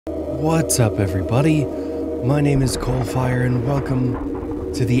What's up, everybody? My name is CoalFire, and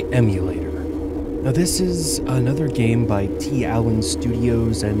welcome to the Emulator. Now, this is another game by T. Allen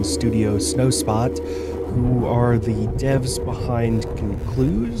Studios and Studio Snowspot, who are the devs behind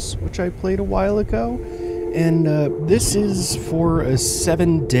Concluze, which I played a while ago. And this is for a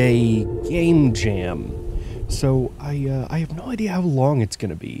 7-day game jam. So I have no idea how long it's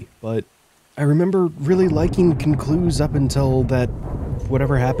gonna be, but I remember really liking Concluze up until that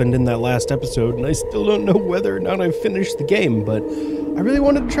whatever happened in that last episode, and I still don't know whether or not I've finished the game, but I really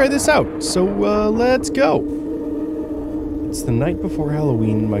wanted to try this out, so let's go. It's the night before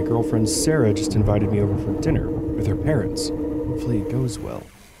Halloween. My girlfriend Sarah just invited me over for dinner with her parents. Hopefully it goes well.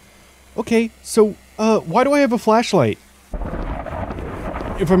 Okay, so why do I have a flashlight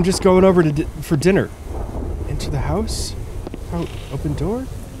if I'm just going over to for dinner? Into the house? Oh, open door?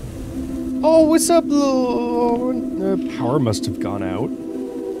 Oh, what's up, the power must have gone out.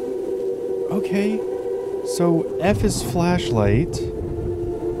 Okay, so F is flashlight.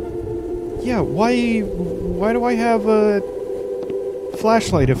 Yeah, why do I have a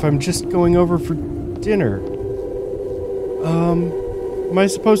flashlight if I'm just going over for dinner? Am I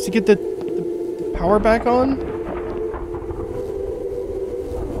supposed to get the power back on?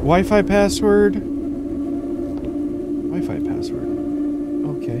 Wi-Fi password? Wi-Fi password.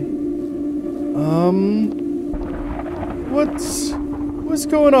 Okay. What's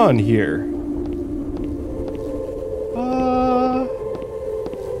going on here?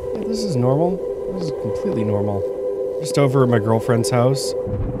 Yeah, this is normal. This is completely normal. Just over at my girlfriend's house.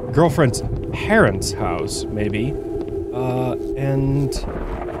 Girlfriend's parents' house, maybe. And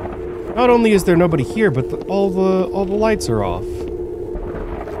not only is there nobody here, but all the lights are off.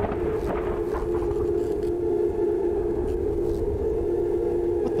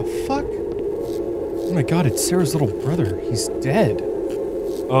 What the fuck? Oh my god, it's Sarah's little brother. He's dead.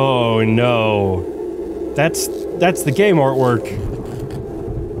 Oh no. That's the game artwork.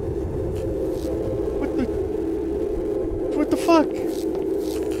 What the fuck?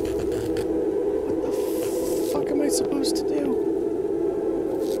 What the fuck am I supposed to do?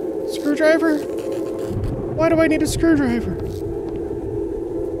 Screwdriver? Why do I need a screwdriver?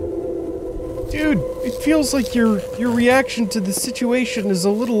 Dude, it feels like your reaction to the situation is a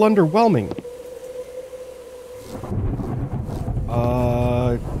little underwhelming.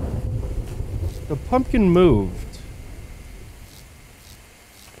 The pumpkin moved.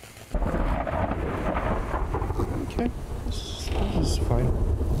 Okay, this is fine.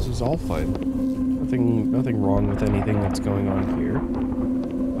 This is all fine. Nothing wrong with anything that's going on here.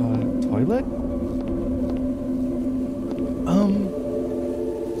 Toilet?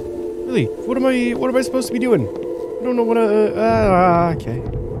 Really? What am I supposed to be doing? I don't know what okay.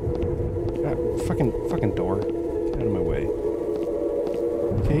 Fucking door. Get out of my way.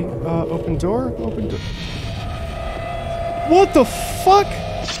 Okay, open door? Open door. What the fuck?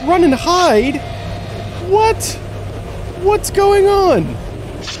 Run and hide? What? What's going on?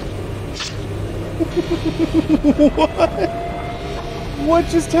 What? What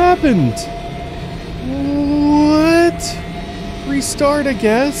just happened? What? Restart, I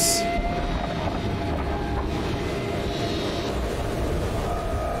guess.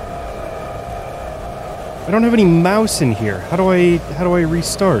 I don't have any mouse in here. How do I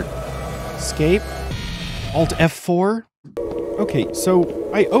restart? Escape? Alt F4? Okay, so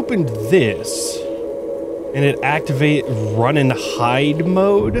I opened this and it activate run and hide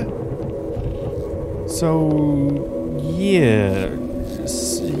mode. So yeah,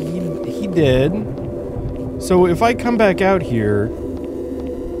 he did. So if I come back out here,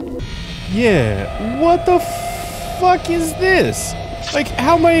 yeah, what the fuck is this? Like,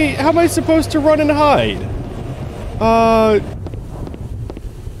 how am I supposed to run and hide?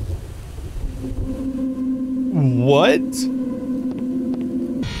 What?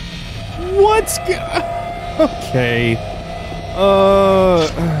 What's okay.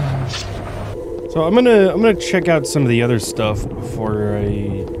 So I'm gonna check out some of the other stuff before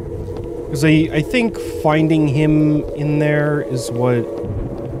because I think finding him in there is what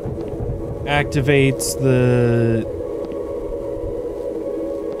activates the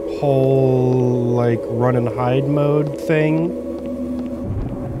whole, like, run and hide mode thing.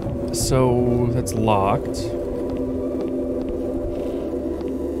 So that's locked.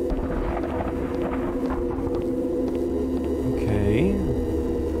 Okay.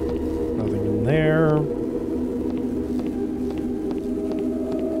 Nothing in there.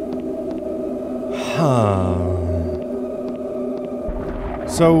 Huh.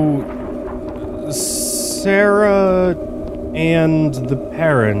 So Sarah and the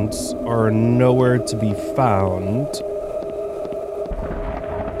parents are nowhere to be found.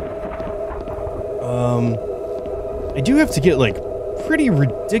 I do have to get, like, pretty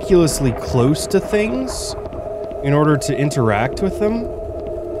ridiculously close to things in order to interact with them,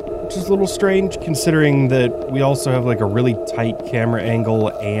 which is a little strange considering that we also have, like, a really tight camera angle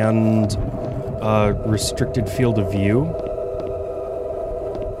and a restricted field of view.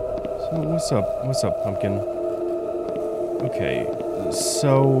 So, what's up? What's up, pumpkin? Okay,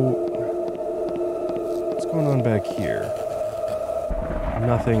 so... what's going on back here?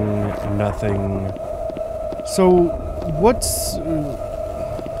 Nothing, nothing... So, what's...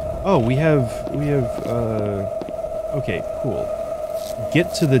 oh, we have, okay, cool.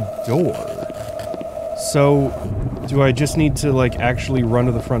 Get to the door. So, do I just need to, like, actually run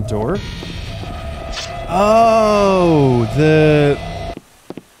to the front door? Oh, the...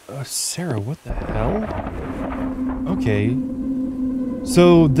 Sarah, what the hell? Okay.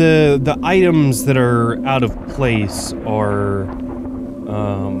 So, the items that are out of place are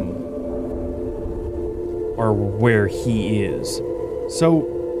where he is. So,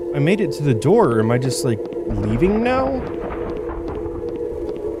 I made it to the door. Am I just, like, leaving now?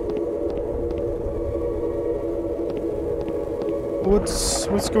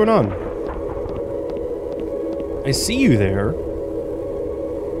 What's going on? I see you there.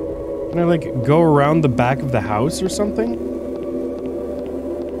 Can I, like, go around the back of the house or something?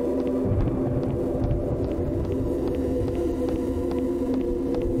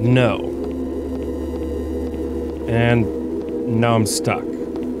 No. And now I'm stuck.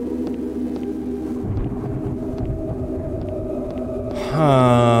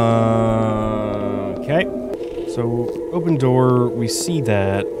 Okay. So, open door, we see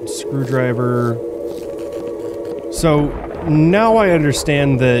that. Screwdriver. So, now I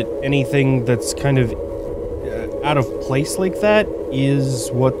understand that anything that's kind of out of place like that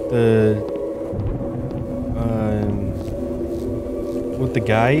is what the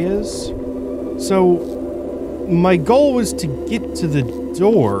guy is. So, my goal was to get to the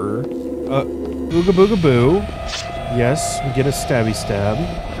door. Booga booga boo. Yes, we get a stabby stab.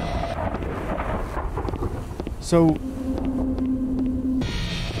 So...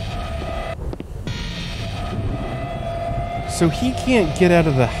 so he can't get out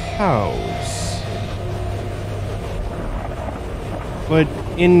of the house. But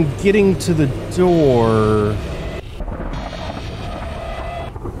in getting to the door...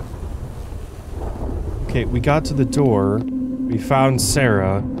 okay, we got to the door. We found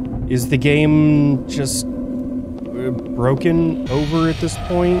Sarah. Is the game just broken over at this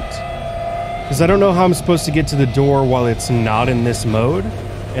point? Because I don't know how I'm supposed to get to the door while it's not in this mode.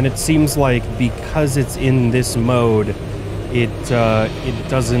 And it seems like because it's in this mode, it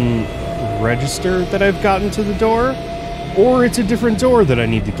doesn't register that I've gotten to the door. Or it's a different door that I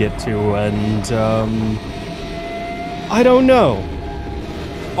need to get to, and, I don't know.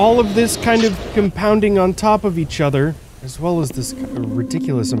 All of this kind of compounding on top of each other, as well as this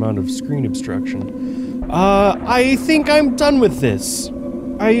ridiculous amount of screen obstruction. I think I'm done with this.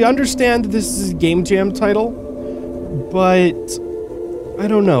 I understand that this is a Game Jam title, but I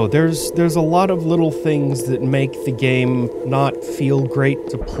don't know. There's a lot of little things that make the game not feel great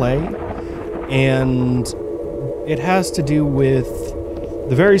to play, and it has to do with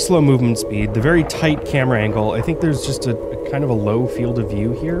the very slow movement speed, the very tight camera angle. I think there's just a kind of a low field of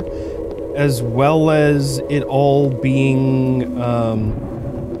view here, as well as it all being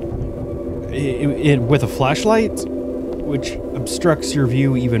with a flashlight, which obstructs your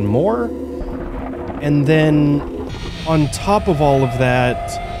view even more. And then on top of all of that,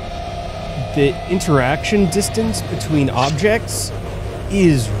 the interaction distance between objects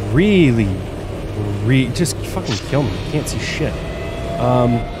is really just fucking kill me. I can't see shit.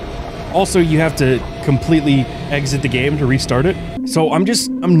 Also, you have to completely exit the game to restart it. So I'm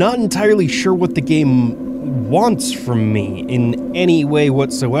not entirely sure what the game wants from me in any way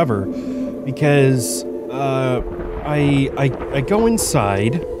whatsoever, because I go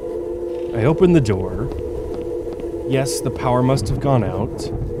inside, I open the door. Yes, the power must have gone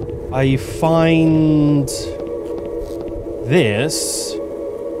out. I find this.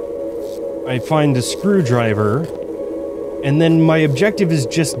 I find a screwdriver, and then my objective is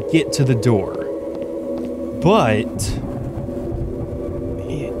just get to the door. But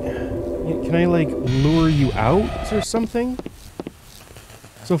can I, like, lure you out or something?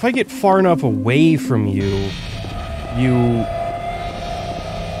 So if I get far enough away from you...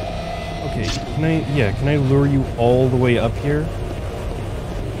 Okay, can I lure you all the way up here?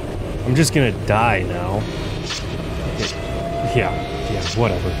 I'm just gonna die now. Okay. Yeah,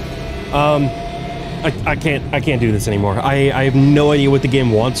 whatever. I can't do this anymore. I have no idea what the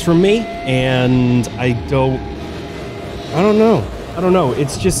game wants from me, and I don't know. I don't know,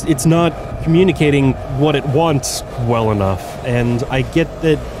 it's not communicating what it wants well enough, and I get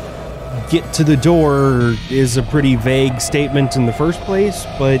that get to the door is a pretty vague statement in the first place,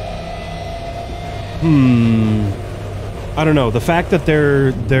 but I don't know, the fact that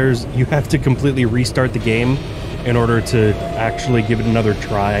there's you have to completely restart the game in order to actually give it another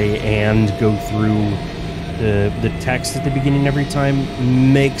try and go through the text at the beginning every time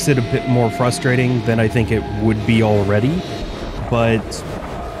makes it a bit more frustrating than I think it would be already. But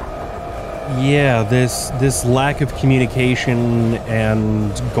yeah, this lack of communication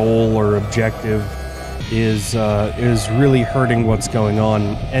and goal or objective is really hurting what's going on.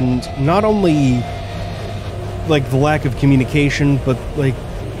 And not only like the lack of communication, but like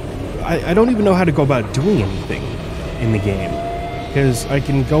I don't even know how to go about doing anything in the game, because I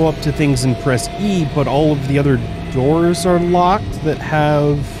can go up to things and press E, but all of the other doors are locked that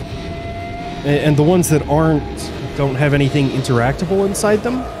have, and the ones that aren't don't have anything interactable inside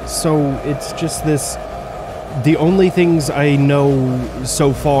them. So it's just this, the only things I know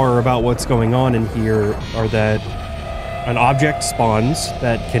so far about what's going on in here are that an object spawns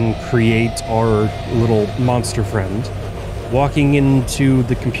that can create our little monster friend. Walking into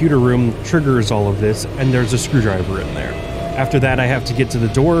the computer room triggers all of this, and there's a screwdriver in there. After that, I have to get to the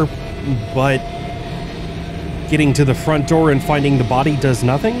door, but getting to the front door and finding the body does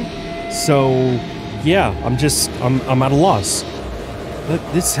nothing. So, yeah, I'm at a loss. But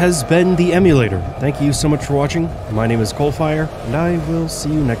this has been the Emulator. Thank you so much for watching. My name is CoalFire, and I will see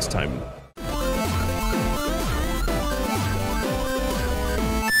you next time.